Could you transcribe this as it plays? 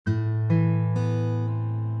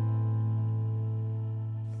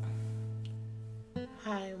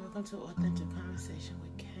Welcome to Authentic Conversation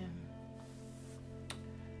with Kim.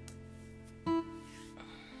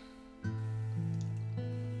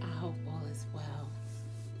 I hope all is well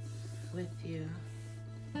with you.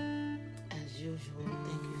 As usual,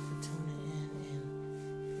 thank you for tuning in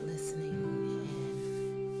and listening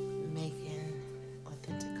and making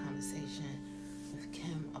Authentic Conversation with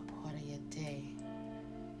Kim a part of your day.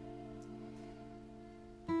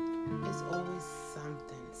 There's always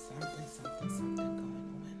something going on.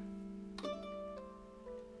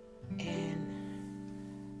 And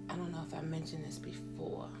I don't know if I mentioned this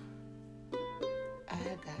before. I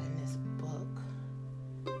had gotten this book,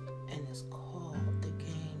 and it's called The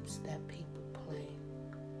Games That People Play.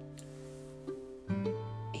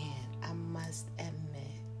 And I must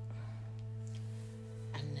admit,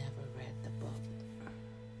 I never read the book.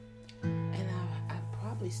 And I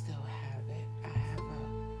probably still have it. I have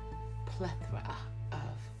a plethora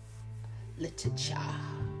of literature.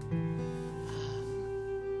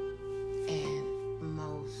 And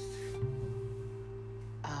most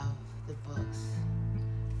of the books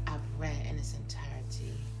I've read in its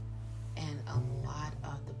entirety, and a lot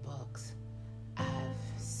of the books I've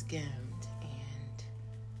skimmed, and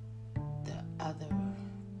the other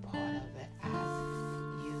part of it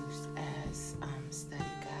I've used as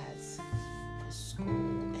study guides for school,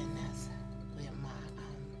 and that's where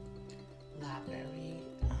my library,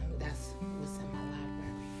 that's what's in my library.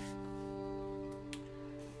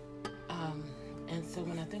 And so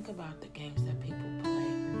when I think about the games that people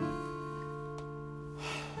play,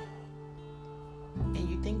 and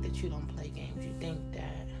you think that you don't play games, you think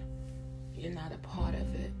that you're not a part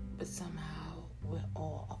of it, but somehow we're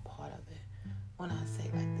all a part of it. When I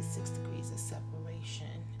say like the 6 degrees of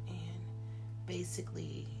separation, and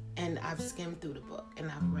basically, and I've skimmed through the book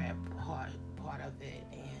and I've read part of it,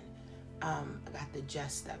 and I got the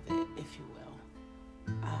gist of it, if you will.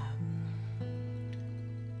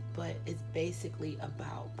 But it's basically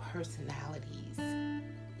about personalities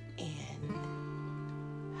and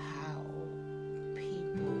how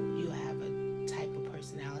people, you have a type of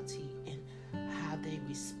personality and how they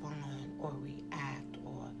respond or react,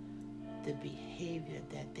 or the behavior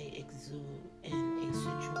that they exude in a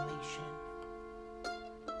situation.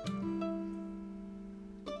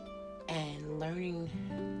 And learning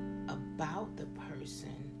about the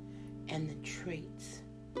person and the traits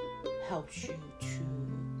helps you to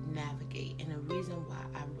navigate. And the reason why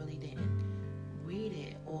I really didn't read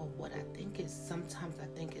it, or what I think is, sometimes I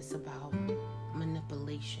think it's about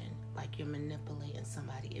manipulation. Like you're manipulating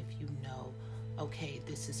somebody if you know, okay,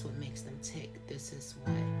 this is what makes them tick, this is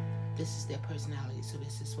their personality, so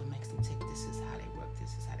this is what makes them tick, this is how they work,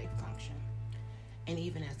 this is how they function. And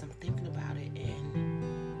even as I'm thinking about it and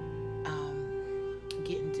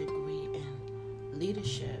getting a degree in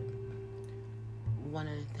leadership, one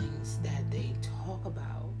of the things that they talk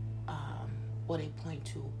about, or they point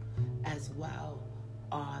to as well,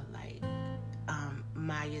 are like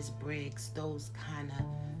Myers-Briggs, those kind of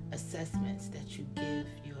assessments that you give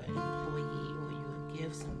your employee, or you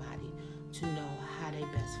give somebody to know how they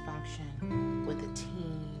best function with a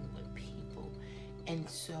team, with people. And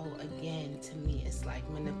so again, to me, it's like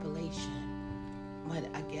manipulation, but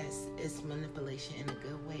I guess it's manipulation in a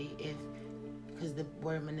good way, because the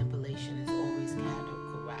word manipulation is always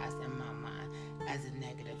categorized in my mind as a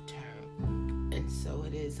negative term. And so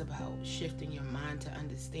it is about shifting your mind to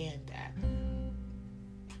understand that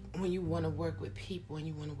when you want to work with people and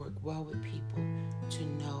you want to work well with people, to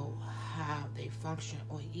know how they function,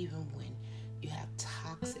 or even when you have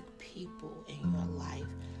toxic people in your life,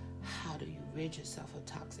 how do you rid yourself of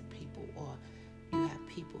toxic people? Or you have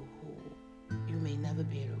people who you may never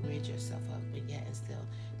be able to rid yourself of, but yet and still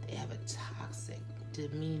they have a toxic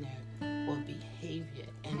demeanor or behavior,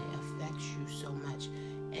 and it affects you so much.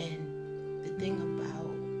 And the thing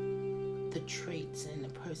about the traits and the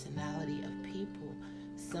personality of people,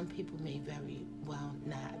 some people may very well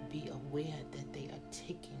not be aware that they are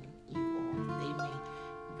ticking you off.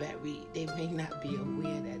 They may not be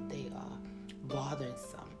aware that they are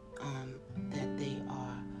bothersome, that they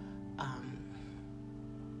are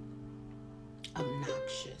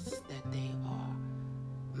obnoxious, that they are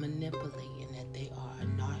manipulating, that they are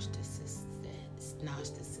narcissists.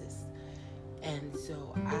 And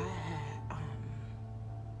so I had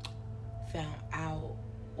found out,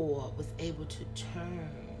 or was able to turn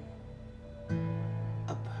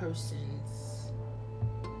a person's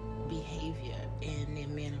behavior and their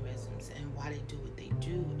mannerisms and why they do what they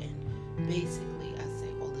do. And basically, I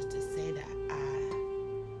say all this to say that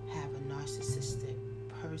I have a narcissistic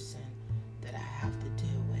person that I have to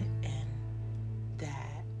deal with, and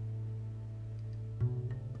that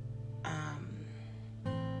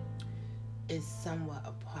is somewhat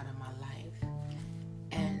a part of my life.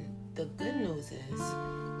 And the good news is,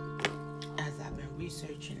 as I've been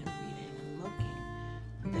researching and reading and looking,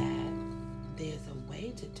 that there's a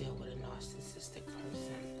way to deal with a narcissistic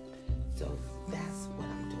person. So that's what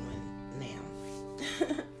I'm doing now.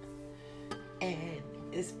 And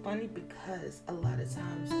it's funny because a lot of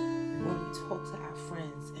times when we talk to our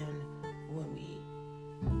friends and when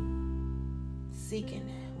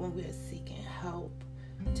we are seeking help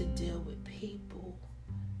to deal with people,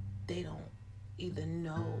 they don't either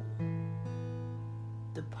know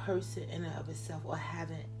the person in and of itself or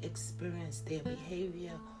haven't experienced their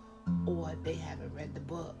behavior, or they haven't read the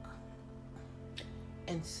book.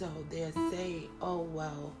 And so they'll say, oh,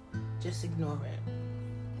 well, just ignore it.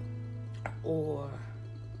 Or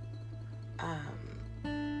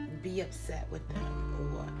be upset with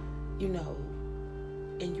them. Or,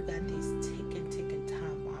 and you got these ticking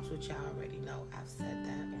time bombs, which y'all already know. I've said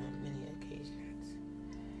that on many occasions.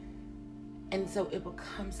 And so it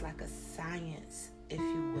becomes like a science, if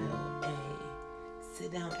you will, a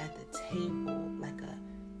sit down at the table, like a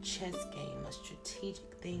chess game, a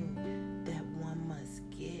strategic thing that one must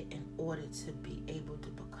get in order to be able to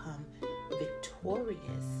become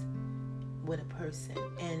victorious with a person.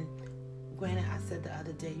 And granted, I said the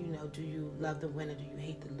other day, do you love the win or do you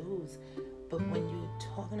hate the lose? But when you're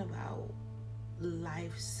talking about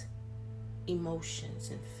life's emotions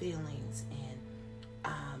and feelings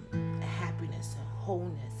and happiness and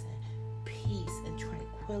wholeness and peace and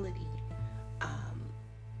tranquility,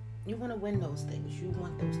 you want to win those things. You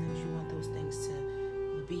want those things. You want those things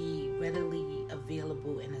to be readily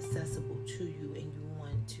available and accessible to you, and you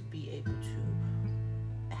want to be able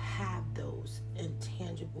to have those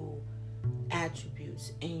intangible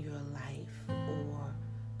attributes in your life, or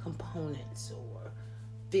components, or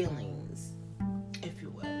feelings, if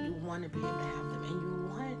you will. You want to be able to have them, and you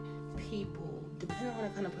want people, depending on the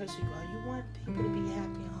kind of person you are, you want people to be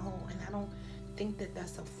happy and whole. And I don't think that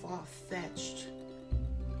that's a far-fetched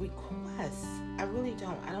request. I really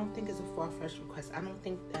don't. I don't think it's a far-fetched request. I don't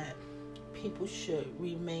think that people should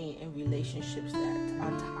remain in relationships that are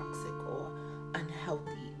toxic or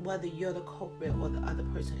unhealthy, whether you're the culprit or the other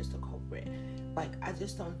person is the culprit. Like, I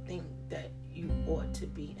just don't think that you ought to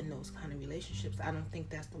be in those kind of relationships. I don't think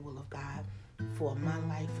that's the will of God for my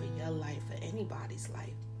life, for your life, for anybody's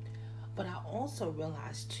life. But I also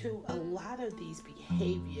realize too, a lot of these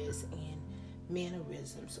behaviors and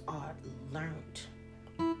mannerisms are learned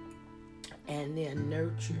and they're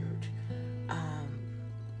nurtured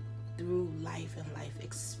through life and life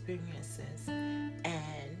experiences.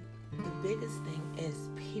 And the biggest thing is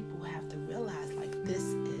people have to realize, like, this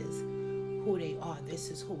is who they are. This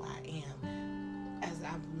is who I am. As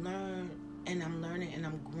I've learned and I'm learning and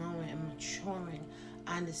I'm growing and maturing,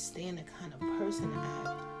 I understand the kind of person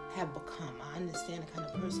I have become. I understand the kind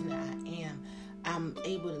of person that I am. I'm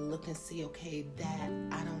able to look and see, okay, that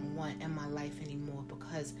I don't want in my life anymore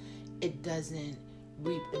because it doesn't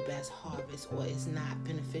reap the best harvest, or it's not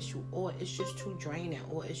beneficial, or it's just too draining,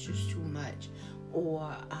 or it's just too much,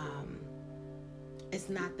 or it's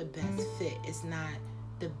not the best fit. It's not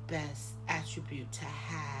the best attribute to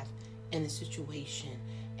have in a situation.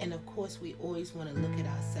 And of course, we always want to look at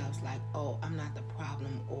ourselves like, oh, I'm not the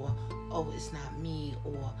problem, or oh, it's not me,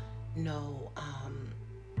 or no,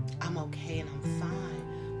 I'm okay and I'm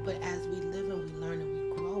fine. But as we live and we learn and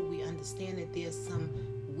we grow, we understand that there's some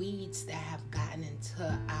weeds that have gotten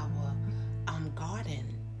into our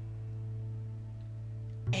garden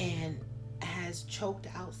and has choked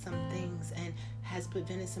out some things and has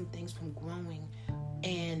prevented some things from growing.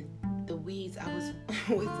 And the weeds, I was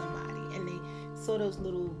with somebody and they saw those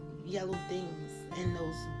little yellow things and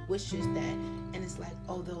those bushes and it's like,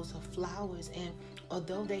 oh, those are flowers. And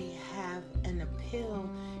although they have an appeal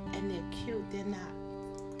and they're cute, they're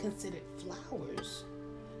not considered flowers.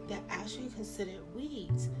 They're actually considered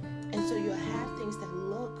weeds. And so you'll have things that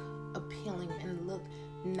look appealing and look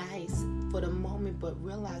nice for the moment, but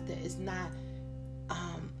realize that it's not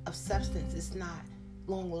of substance. It's not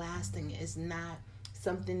long lasting. It's not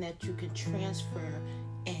something that you can transfer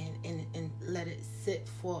and let it sit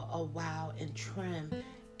for a while and trim,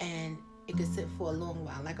 and it can sit for a long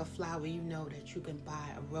while. Like a flower, you know that you can buy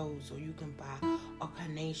a rose, or you can buy a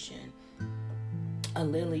carnation, a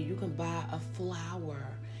lily. You can buy a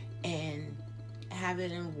flower and have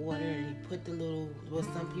it in water, and you put the little, well,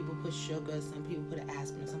 some people put sugar, some people put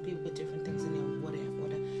aspirin, some people put different things in their water in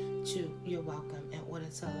order to, you're welcome, in order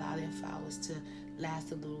to allow their flowers to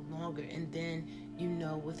last a little longer. And then,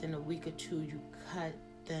 within a week or two, you cut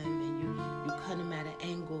them, and you cut them at an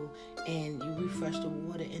angle, and you refresh the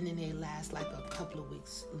water, and then they last like a couple of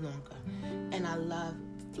weeks longer. And I love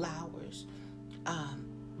flowers,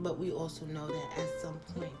 but we also know that at some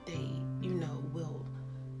point they, will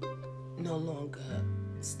no longer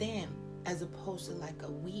stand, as opposed to like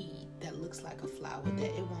a weed that looks like a flower that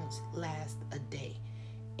it won't last a day.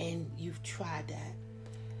 And you've tried that.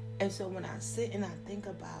 And so when I sit and I think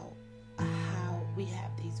about how we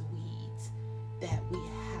have these weeds that we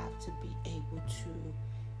have to be able to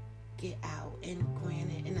get out, and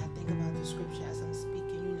granted, and I think about the scripture as I'm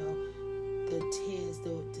speaking, the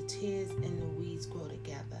tears and the weeds grow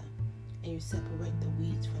together, and you separate the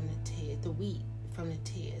weeds from the wheat from the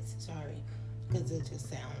tears, because it just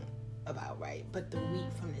sound about right. But the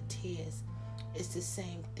wheat from the tears, it's the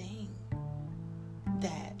same thing,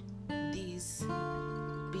 that these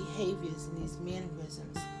behaviors and these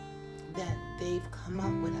mannerisms that they've come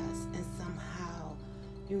up with us, and somehow,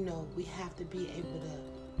 we have to be able to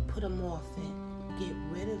put them off and get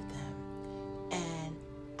rid of them. And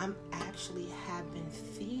I'm actually have been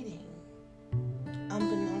feeding,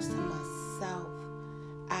 unbeknownst to myself,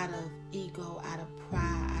 out of ego, out of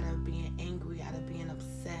pride, out of being angry, out of being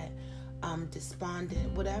upset,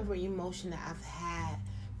 despondent, whatever emotion that I've had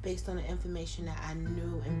based on the information that I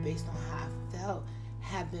knew and based on how I felt,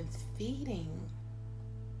 have been feeding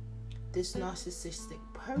this narcissistic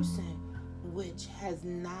person, which has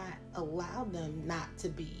not allowed them not to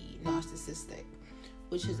be narcissistic,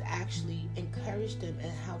 which has actually encouraged them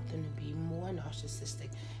and helped them to be more narcissistic.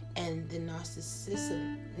 And the narcissistic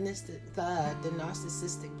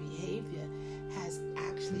behavior has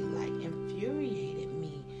actually infuriated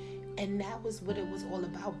me. And that was what it was all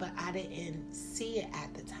about, but I didn't see it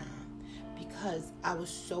at the time because I was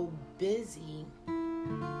so busy,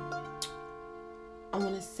 I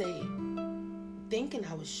want to say, thinking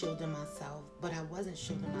I was shielding myself, but I wasn't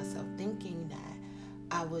shielding myself, thinking that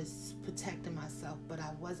I was protecting myself, but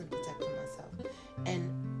I wasn't protecting myself.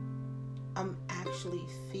 And I'm actually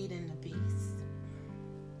feeding the beast.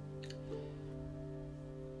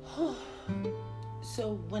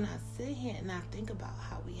 So when I sit here and I think about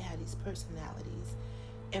how we have these personalities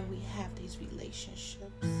and we have these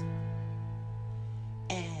relationships,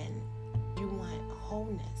 and you want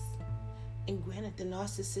wholeness, and granted, the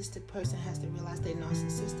narcissistic person has to realize they're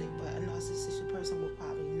narcissistic, but a narcissistic person will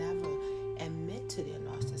probably never admit to their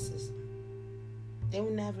narcissism. They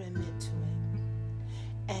will never admit to it.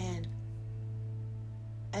 And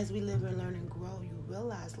as we live and learn and grow, you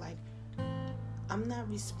realize, I'm not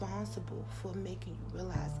responsible for making you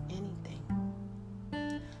realize anything.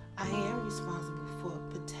 I am responsible for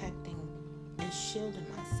protecting and shielding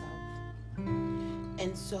myself.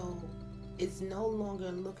 And so it's no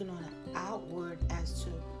longer looking on an outward as to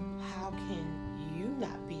how can you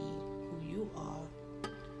not be who you are?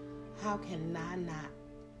 How can I not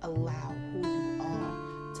allow who you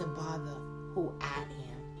are to bother who I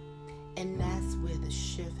am? And that's where the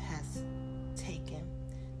shift has taken.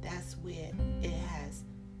 That's where it has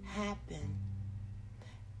happened.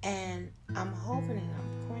 And I'm hoping and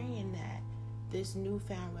I'm praying that this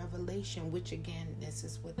newfound revelation, which again, this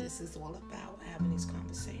is what this is all about, having these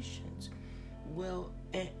conversations, will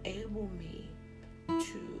enable me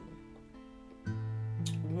to,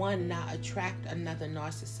 one, not attract another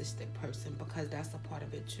narcissistic person, because that's a part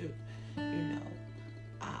of it too,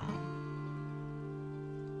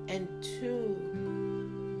 and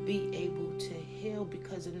two, be able to heal,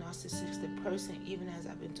 because a narcissistic person, even as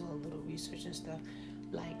I've been doing a little research and stuff,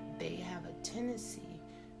 they have a tendency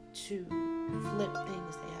to flip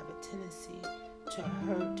things. They have a tendency to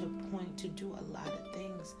hurt, to point, to do a lot of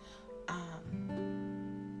things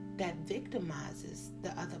that victimizes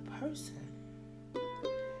the other person.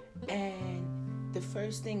 And the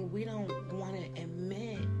first thing we don't want to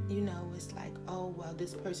admit, it's oh, well,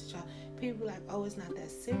 this person, people are like, oh, it's not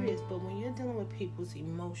that serious. But when you're dealing with people's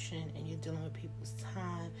emotion, and you're dealing with people's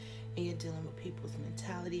time, and you're dealing with people's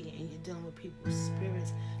mentality, and you're dealing with people's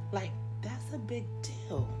spirits, that's a big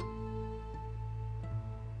deal.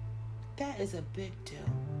 That is a big deal.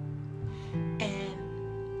 And,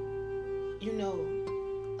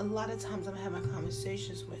 a lot of times I'm having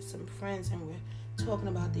conversations with some friends, and we're talking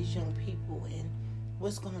about these young people and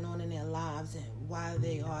what's going on in their lives and why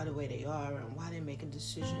they are the way they are and why they're making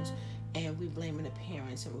decisions. And we're blaming the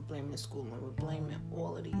parents, and we're blaming the school, and we're blaming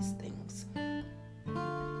all of these things,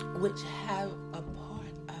 which have a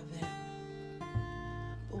part of it.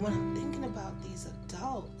 But when I'm thinking about these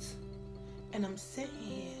adults, and I'm sitting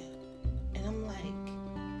here, and I'm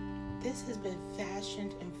like, this has been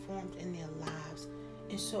fashioned and formed in their lives.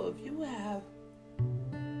 And so if you have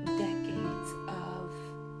decades of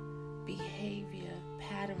behavior,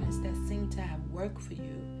 patterns, assignments that seem to have worked for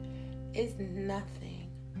you is nothing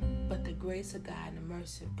but the grace of God and the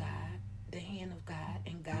mercy of God, the hand of God,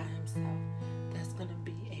 and God himself that's going to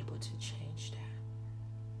be able to change that.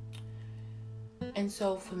 And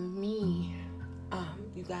so for me,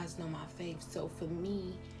 you guys know my faith. So for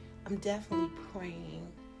me, I'm definitely praying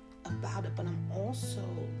about it, but I'm also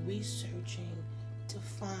researching to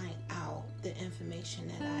find out the information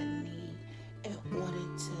that I need in order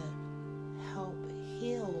to help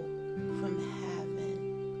heal from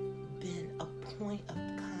having been a point of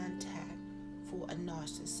contact for a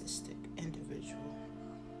narcissistic individual.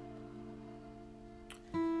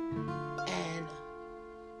 And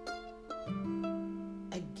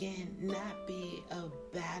again, not be a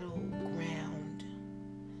battleground,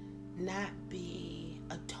 not be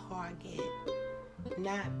a target,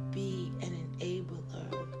 not be an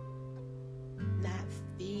enabler, not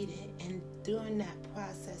feed it. And during that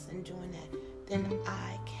process and doing that, then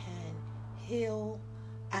I can heal.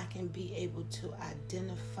 I can be able to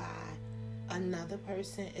identify another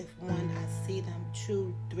person. If one, I see them,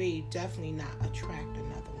 2, 3, definitely not attract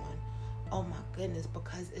another one. Oh my goodness,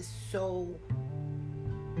 because it's so,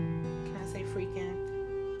 can I say freaking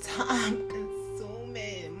time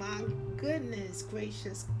consuming. My goodness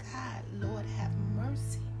gracious God, Lord have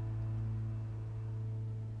mercy.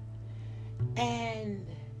 And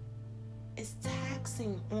it's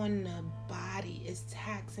taxing on the body, it's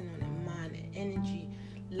taxing on the mind, the energy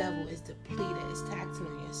level is depleted, it's taxing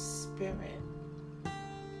on your spirit.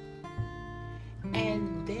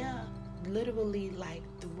 And they're literally like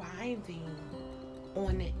thriving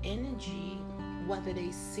on the energy, whether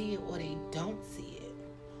they see it or they don't see it.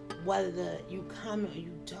 Whether you comment or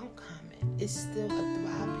you don't comment, it's still a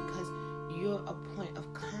thrive because you're a point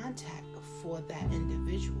of contact for that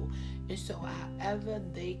individual. And so however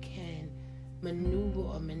they can maneuver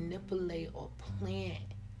or manipulate or plan,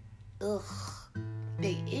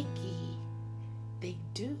 they icky, they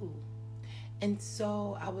do. And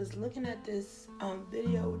so I was looking at this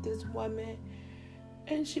video with this woman,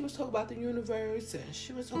 and she was talking about the universe, and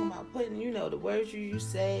she was talking about putting, the words you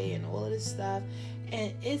say and all of this stuff.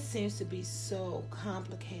 And it seems to be so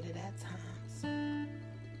complicated at times.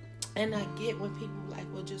 And I get when people are like,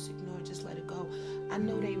 well, just ignore it, just let it go. I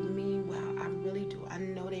know they mean well. I really do. I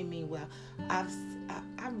know they mean well. I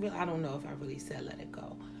don't know if I really said let it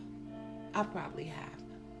go. I probably have.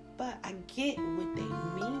 But I get what they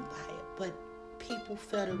mean by it. But people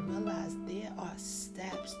fail to realize there are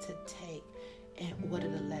steps to take in order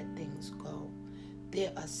to let things go.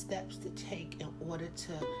 There are steps to take in order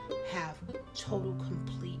to have total,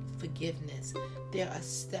 complete forgiveness. There are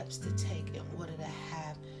steps to take in order to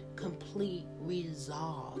have complete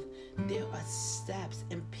resolve. There are steps,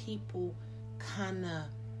 and people kind of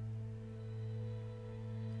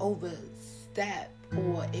overstep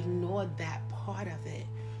or ignore that part of it.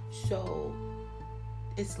 So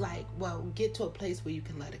it's like, well, get to a place where you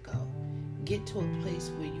can let it go. Get to a place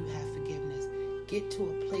where you have forgiveness. Get to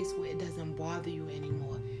a place where it doesn't bother you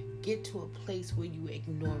anymore. Get to a place where you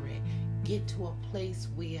ignore it. Get to a place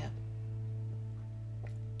where,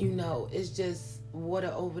 it's just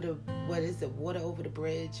water over the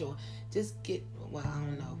bridge, or just get, well, I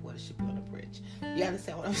don't know if water should be on the bridge. You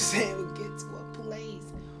understand what I'm saying? Get to a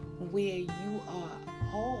place where you are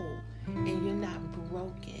whole and you're not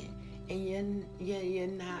broken, and you're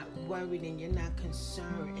not worried, and you're not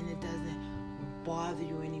concerned, and it doesn't bother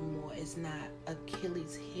you anymore. It's not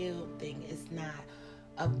Achilles heel thing. It's not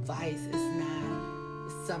a vice. It's not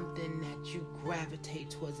something that you gravitate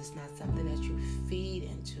towards. It's not something that you feed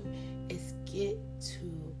into. It's get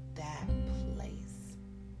to that place.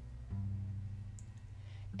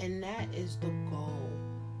 And that is the goal,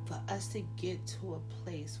 for us to get to a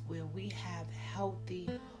place where we have healthy,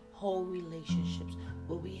 whole relationships,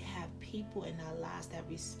 where we have people in our lives that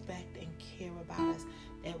respect and care about us,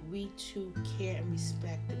 that we too care and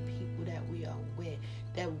respect the people that we are with,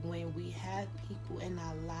 that when we have people in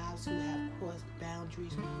our lives who have crossed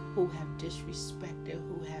boundaries, who have disrespected,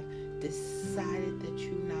 who have decided that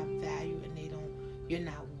you're not valued and you're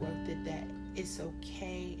not worth it, that it's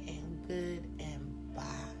okay and good and bye.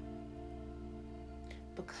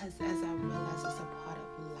 Because as I realize, it's a part of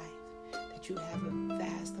life that you have a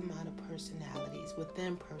vast amount of personalities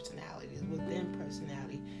within personality.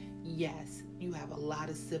 Yes, you have a lot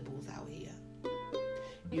of Sibyls out here.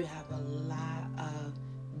 You have a lot of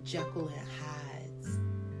Jekyll and Hydes.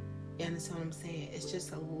 You understand what I'm saying? It's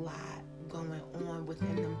just a lot going on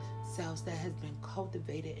within themselves that has been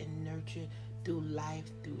cultivated and nurtured through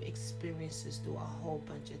life, through experiences, through a whole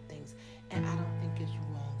bunch of things. And I don't think it's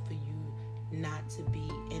wrong for you not to be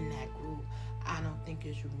in that group. I don't think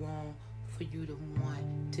it's wrong for for you to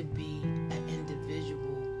want to be an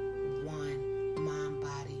individual, one mind,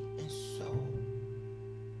 body, and soul.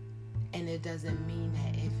 And it doesn't mean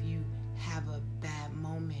that if you have a bad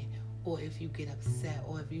moment, or if you get upset,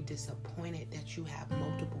 or if you're disappointed, that you have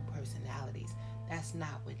multiple personalities. That's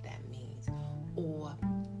not what that means. Or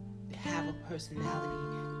have a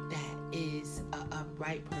personality that is a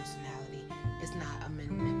right personality. It's not a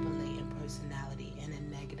manipulating personality in a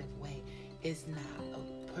negative way. It's not a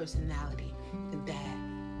personality that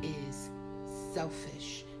is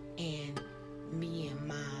selfish and me and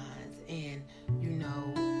mine and,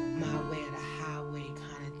 my way or the highway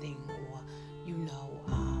kind of thing, or,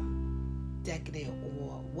 decadent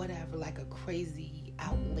or whatever, like a crazy,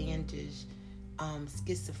 outlandish,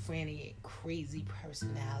 schizophrenic, crazy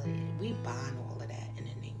personality. We bind all of that in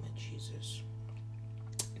the name of Jesus.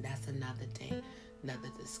 That's another day, another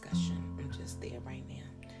discussion. I'm just there right now.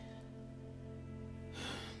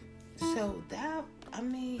 So that,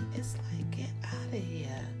 it's like, get out of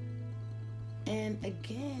here. And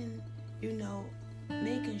again,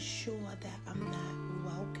 making sure that I'm not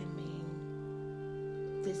welcoming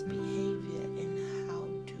this behavior, and how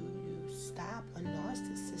do you stop a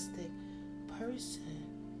narcissistic person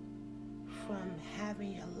from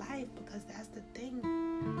having your life? Because that's the thing,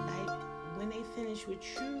 like when they finish with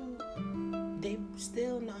you, they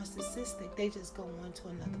still narcissistic. They just go on to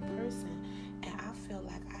another person, and I feel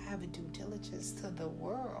like I have a due diligence to the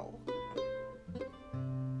world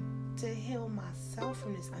to heal myself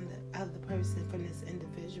from this other person, from this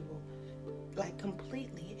individual, like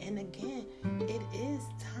completely. And again, it is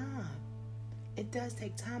time. It does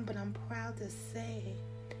take time, but I'm proud to say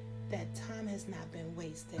that time has not been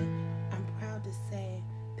wasted. I'm proud to say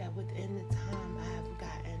that within the time I have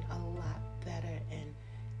gotten a lot better in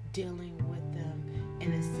dealing with them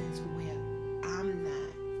in a sense where I'm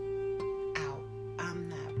not out, I'm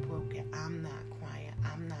not broken, I'm not crying,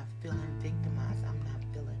 I'm not feeling victimized, I'm not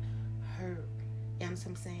feeling hurt. You know what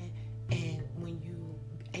I'm saying? And when you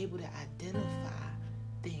able to identify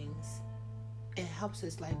things, it helps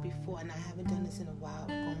us, like before, and I haven't done this in a while,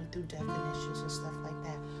 going through definitions and stuff like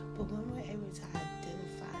that, but when we're able to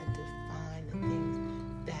identify and define the things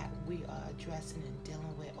that we are addressing and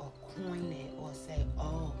dealing with, or coin it, or say,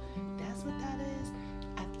 oh, that's what that is,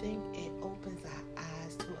 I think it opens our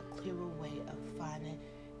eyes to a clearer way of finding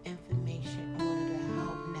information in order to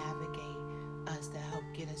help navigate us, to help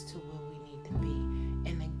get us to where we need to be.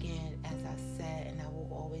 And again, as I said, and I will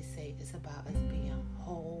always say, it's about us being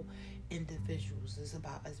whole individuals. It's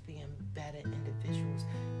about us being better individuals.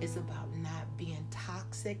 It's about not being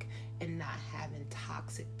toxic and not having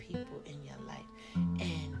toxic people in your life,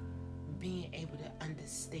 and being able to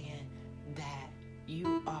understand that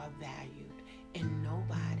you are valued, and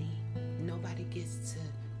nobody gets to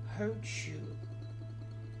hurt you.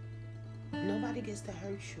 Nobody gets to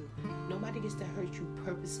hurt you. Nobody gets to hurt you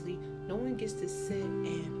purposely. No one gets to sit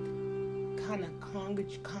and kind of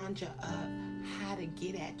conjure up how to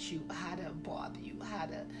get at you, how to bother you, how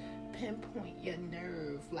to pinpoint your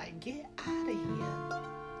nerve. Like, get out of here.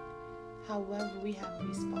 However, we have a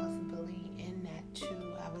responsibility in that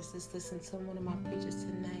too. I was just listening to one of my preachers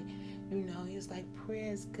tonight. He was like,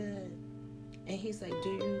 prayer is good. And he's like, do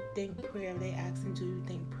you think prayer, they asked him, do you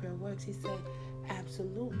think prayer works? He said,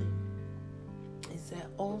 absolutely. He said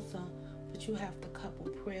also, but you have to couple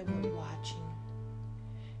prayer with watching.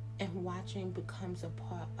 And watching becomes a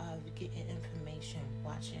part of getting information.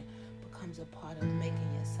 Watching becomes a part of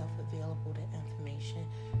making yourself available to information.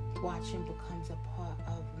 Watching becomes a part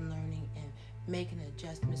of learning and making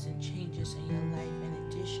adjustments and changes in your life, in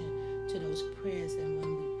addition to those prayers. And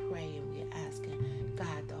when we pray and we're asking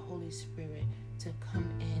God, the Holy Spirit, to come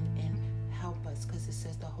in and help us, because it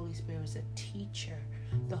says the Holy Spirit is a teacher.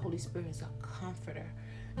 The Holy Spirit is a comforter.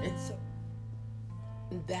 And so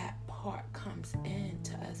that part comes in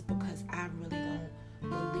to us, because I really don't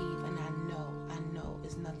believe, and I know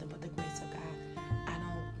it's nothing but the grace of God. I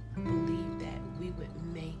don't believe that we would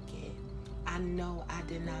make it. I know I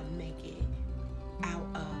did not make it out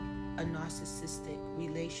of a narcissistic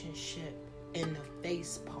relationship in the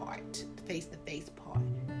face-to-face part,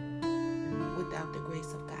 without the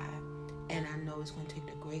grace of God. And I know it's going to take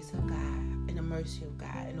the grace of God and the mercy of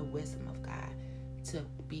God and the wisdom of God to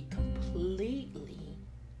be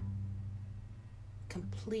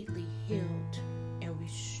completely healed and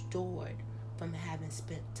restored from having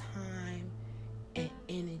spent time and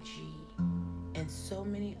energy and so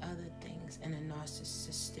many other things in a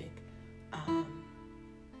narcissistic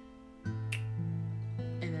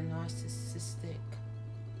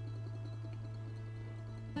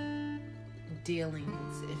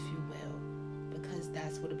dealings, if you will, because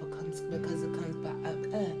that's what it becomes, because it becomes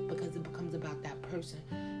about that person.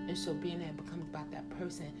 And so being that it becomes about that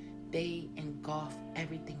person, they engulf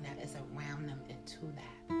everything that is around them into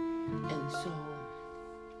that. And so,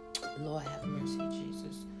 Lord have mercy,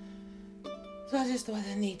 Jesus. So I just thought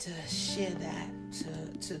I need to share that,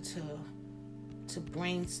 to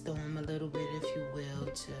brainstorm a little bit, if you will,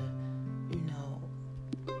 to,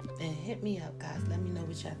 and hit me up, guys. Let me know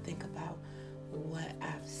what y'all think about what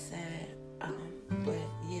I've said. But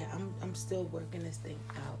yeah, I'm still working this thing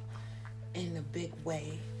out in a big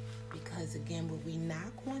way, because again, what we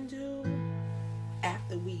not going to do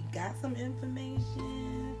after we got some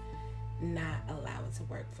information, not allow it to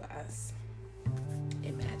work for us.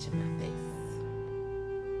 Imagine my face.